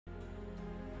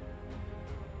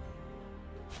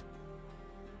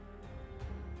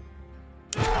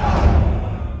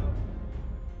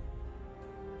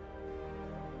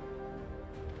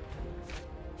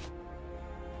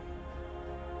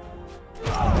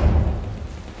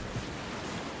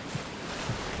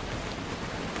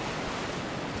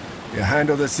You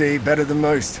handle the sea better than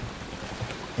most.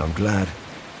 I'm glad.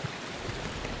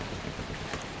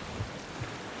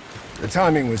 The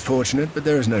timing was fortunate, but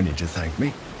there is no need to thank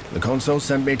me. The consul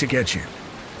sent me to get you.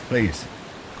 Please,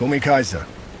 call me Kaiser,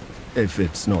 if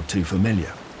it's not too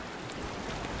familiar.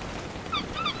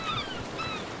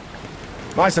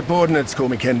 My subordinates call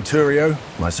me Centurio,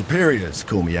 my superiors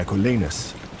call me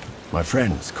Equilinus. My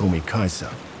friends call me Kaiser.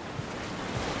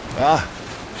 Ah,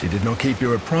 she did not keep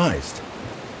you apprised.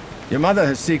 Your mother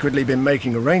has secretly been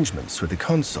making arrangements with the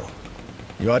consul.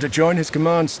 You are to join his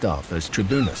command staff as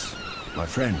Tribunus. My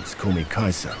friends call me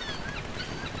Kaiser.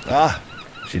 Ah,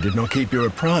 she did not keep you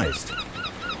apprised.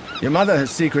 Your mother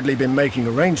has secretly been making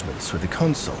arrangements with the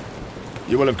consul.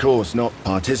 You will of course not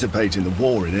participate in the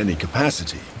war in any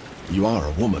capacity. You are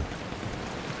a woman.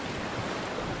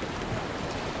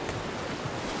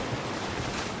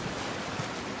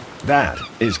 That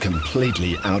is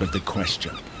completely out of the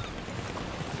question.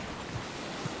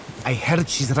 I heard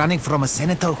she's running from a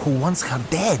senator who wants her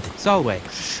dead. Solway.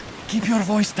 Shh! Keep your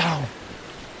voice down.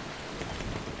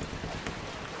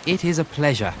 It is a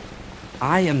pleasure.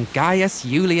 I am Gaius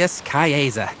Julius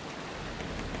Caesar.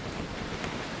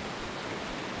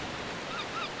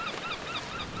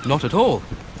 Not at all.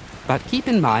 But keep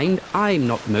in mind, I'm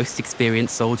not the most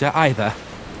experienced soldier either.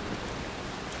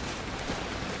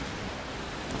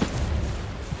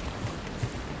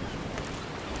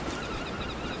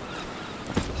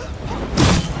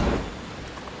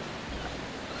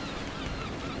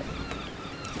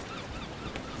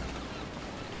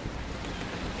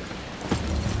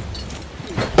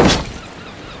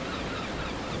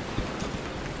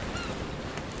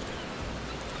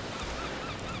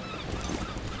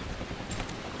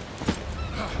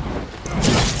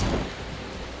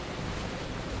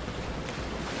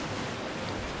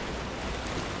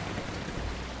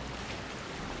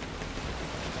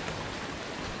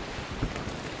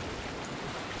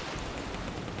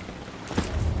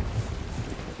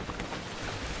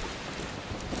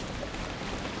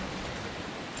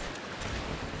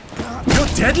 You're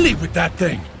deadly with that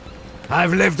thing!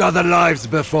 I've lived other lives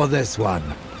before this one.